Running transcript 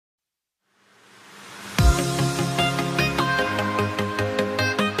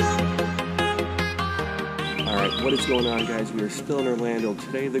What is going on, guys? We are still in Orlando.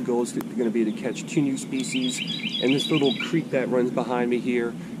 Today the goal is going to be to catch 2 new species. In this little creek that runs behind me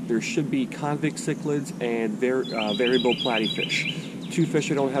here, there should be convict cichlids and variable platyfish. 2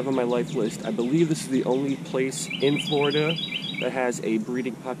 fish I don't have on my life list. I believe this is the only place in Florida that has a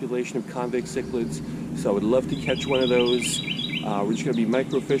breeding population of convict cichlids, so I would love to catch one of those. We're just going to be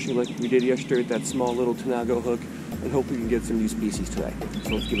microfishing like we did yesterday with that small little Tanago hook, and hope we can get some new species today.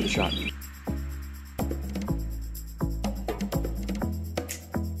 So let's give it a shot.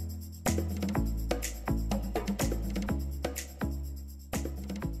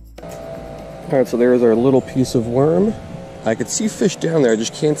 Alright, so there's our little piece of worm. I could see fish down there, I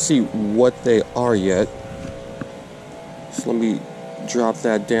just can't see what they are yet. So let me drop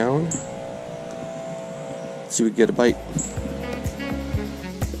that down. Let's see if we can get a bite.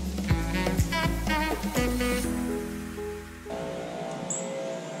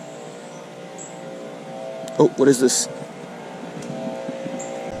 Oh, what is this?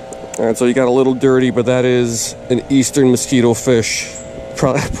 Alright, so you got a little dirty, but that is an eastern mosquito fish.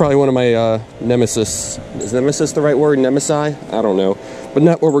 Probably one of my nemesis. Is nemesis the right word? Nemesi? I don't know. But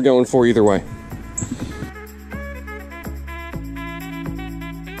not what we're going for either way.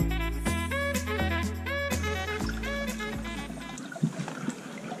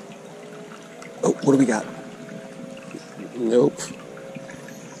 Oh, what do we got? Nope.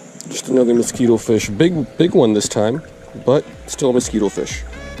 Just another mosquito fish. Big one this time, but still a mosquito fish.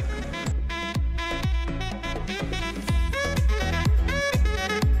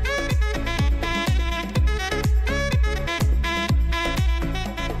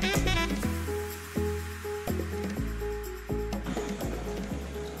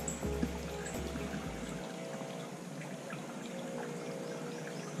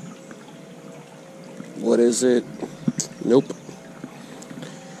 What is it? Nope.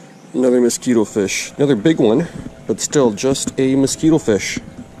 Another mosquito fish. Another big one, but still just a mosquito fish.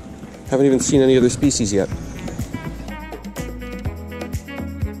 Haven't even seen any other species yet.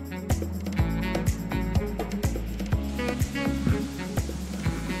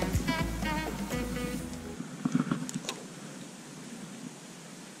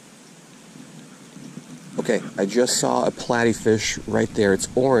 Okay, I just saw a platyfish right there. It's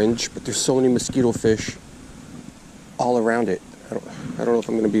orange, but there's so many mosquito fish all around it. I don't know if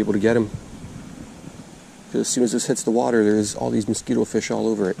I'm going to be able to get him. Because as soon as this hits the water, there's all these mosquito fish all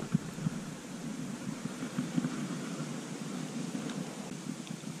over it.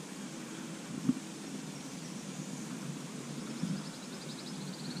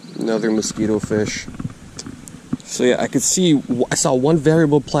 Another mosquito fish. So yeah, I saw one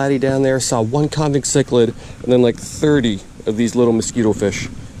variable platy down there, saw one convict cichlid, and then like 30 of these little mosquito fish.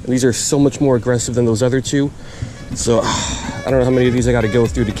 And these are so much more aggressive than those other 2. So I don't know how many of these I got to go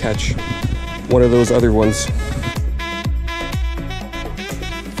through to catch one of those other ones.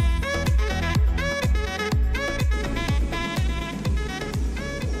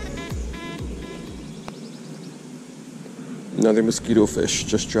 Another mosquito fish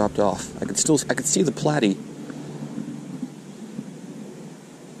just dropped off. I could see the platy.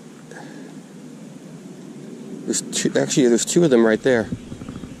 There's 2 of them right there,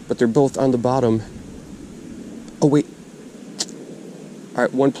 but they're both on the bottom. Oh wait.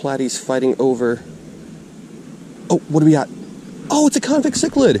 Alright, one platy's fighting over. Oh, what do we got? Oh, it's a convict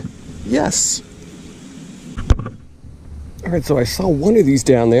cichlid! Yes! Alright, so I saw one of these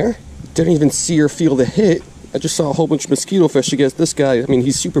down there. Didn't even see or feel the hit. I just saw a whole bunch of mosquito fish against this guy. I mean,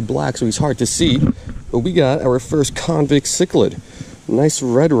 he's super black, so he's hard to see. But we got our first convict cichlid. Nice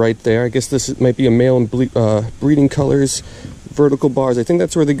red right there. I guess this might be a male and breeding colors, vertical bars. I think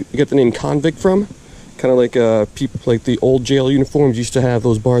that's where they get the name convict from. Kind of like people like the old jail uniforms used to have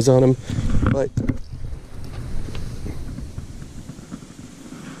those bars on them. But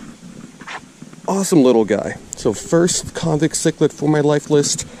awesome little guy. So first convict cichlid for my life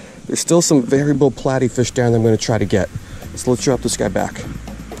list. There's still some variable platyfish down there I'm going to try to get. So let's drop this guy back.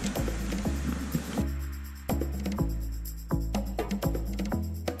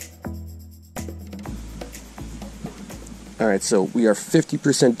 Alright, so we are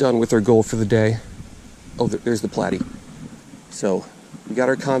 50% done with our goal for the day. Oh, there's the platy. So, we got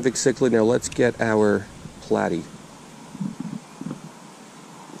our convict cichlid, now let's get our platy.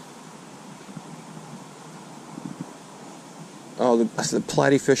 Oh, the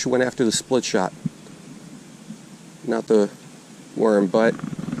platyfish went after the split shot. Not the worm, but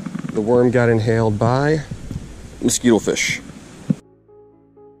the worm got inhaled by mosquito fish.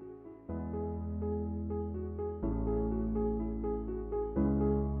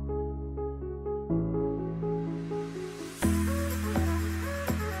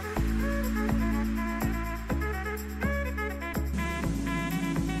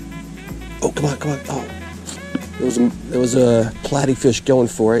 Oh, come on, come on. Oh, there was a platyfish going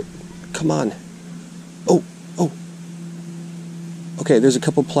for it. Come on. Oh, oh. Okay, there's a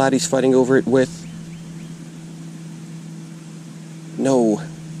couple platies fighting over it with... No.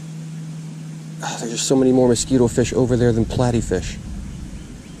 Oh, there's just so many more mosquito fish over there than platyfish.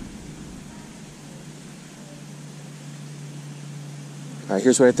 Alright,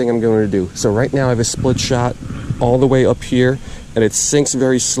 here's what I think I'm going to do. So right now I have a split shot all the way up here, and it sinks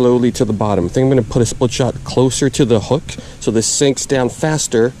very slowly to the bottom. I think I'm going to put a split shot closer to the hook, so this sinks down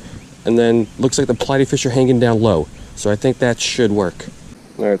faster, and then looks like the platyfish are hanging down low. So I think that should work.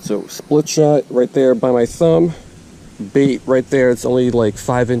 Alright, so split shot right there by my thumb. Bait right there, it's only like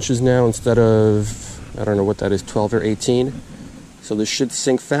 5 inches now instead of, I don't know what that is, 12 or 18. So this should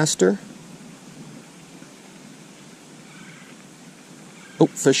sink faster. Oh,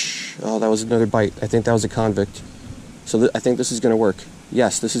 fish. Oh, that was another bite. I think that was a convict. So I think this is going to work.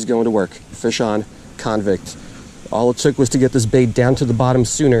 Yes, this is going to work. Fish on, convict. All it took was to get this bait down to the bottom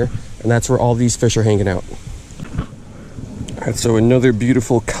sooner, and that's where all these fish are hanging out. Alright, so another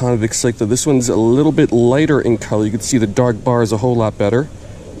beautiful convict cichlid. This one's a little bit lighter in color. You can see the dark bar is a whole lot better.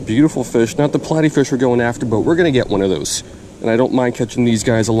 Beautiful fish. Not the platyfish we're going after, but we're going to get one of those. And I don't mind catching these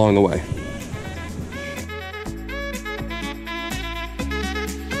guys along the way.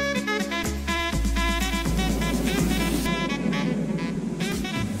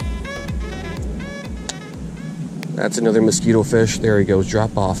 That's another mosquito fish. There he goes,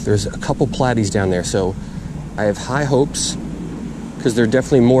 drop off. There's a couple platies down there, so I have high hopes because they're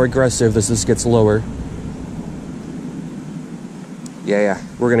definitely more aggressive as this gets lower. Yeah,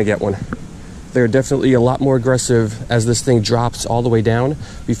 we're gonna get one. They're definitely a lot more aggressive as this thing drops all the way down.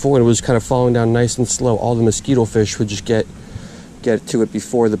 Before it was kind of falling down nice and slow. All the mosquito fish would just get to it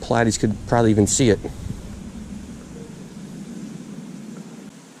before the platies could probably even see it.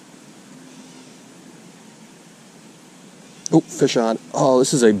 Oh, fish on. Oh,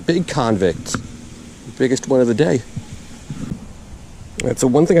 this is a big convict. Biggest one of the day. Right, so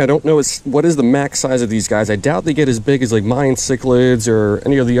one thing I don't know is what is the max size of these guys. I doubt they get as big as like mine cichlids or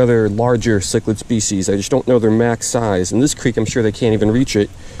any of the other larger cichlid species. I just don't know their max size. In this creek, I'm sure they can't even reach it.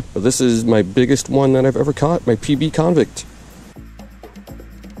 But this is my biggest one that I've ever caught, my PB convict.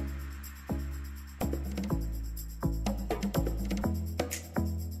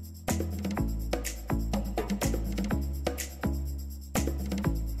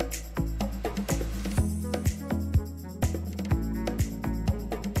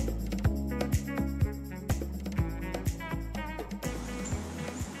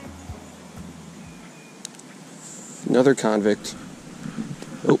 Another convict.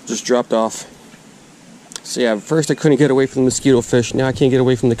 Oh, just dropped off. So yeah, first I couldn't get away from the mosquito fish. Now I can't get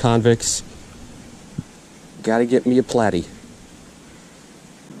away from the convicts. Gotta get me a platy.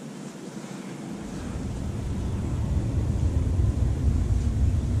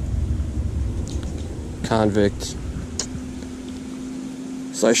 Convict.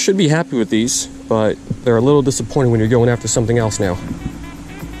 So I should be happy with these, but they're a little disappointing when you're going after something else now.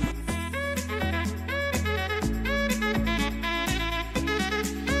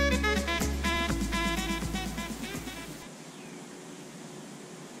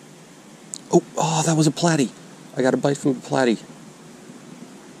 Oh, that was a platy. I got a bite from a platy.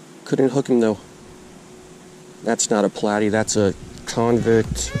 Couldn't hook him though. That's not a platy, that's a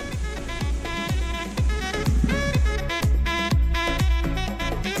convict.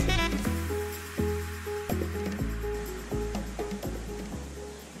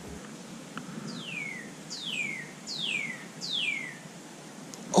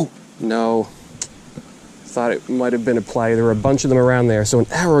 Oh, no. Thought it might have been a platy. There were a bunch of them around there, so an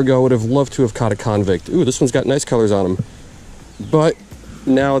hour ago I would have loved to have caught a convict. Ooh, this one's got nice colors on him. But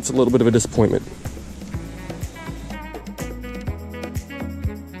now it's a little bit of a disappointment.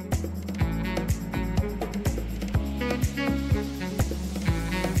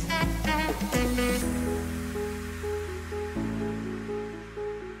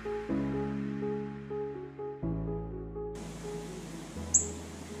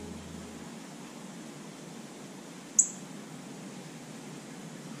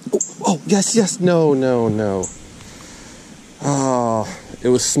 Oh, yes, no. Oh, it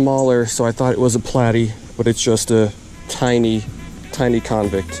was smaller, so I thought it was a platy, but it's just a tiny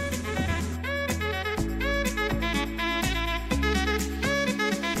convict.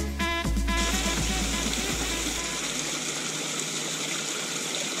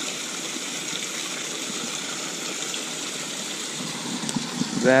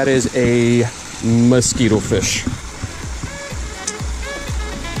 That is a mosquito fish.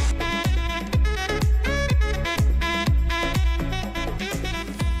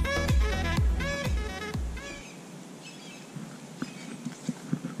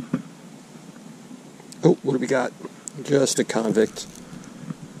 Oh, what do we got? Just a convict.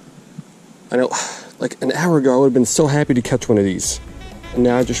 I know, like an hour ago I would have been so happy to catch one of these. And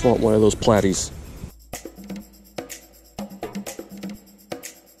now I just want one of those platies.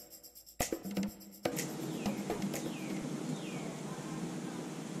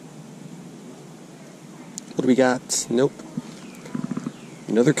 What do we got? Nope.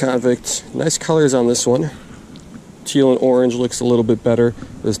 Another convict. Nice colors on this one. Teal and orange looks a little bit better.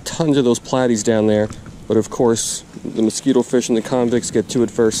 There's tons of those platies down there, but of course the mosquito fish and the convicts get to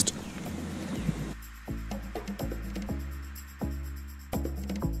it first.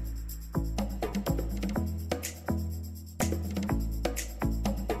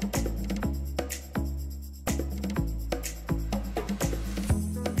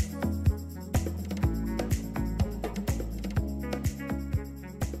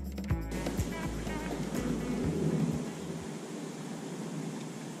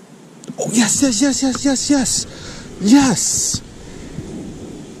 Oh, yes, yes, yes, yes, yes, yes, yes,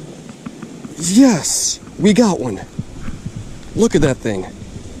 yes, we got one. Look at that thing.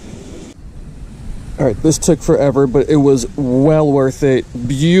 All right, this took forever, but it was well worth it.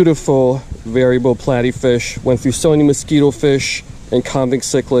 Beautiful variable platyfish. Went through so many mosquito fish and convict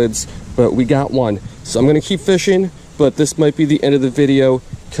cichlids, but we got one. So I'm gonna keep fishing, but this might be the end of the video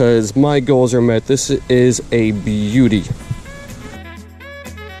because my goals are met. This is a beauty.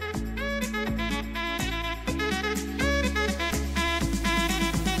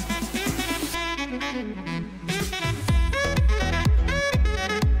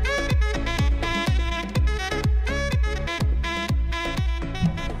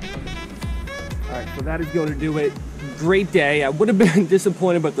 Alright, so that is going to do it. Great day. I would have been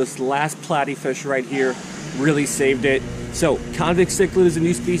disappointed, but this last platyfish right here really saved it. So, convict cichlid is a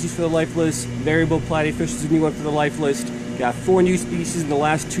new species for the life list. Variable platyfish is a new one for the life list. Got 4 new species in the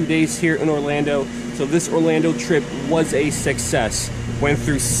last 2 days here in Orlando. So this Orlando trip was a success. Went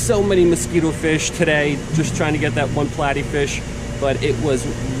through so many mosquito fish today, just trying to get that one platyfish, but it was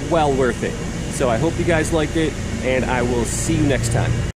well worth it. So I hope you guys liked it, and I will see you next time.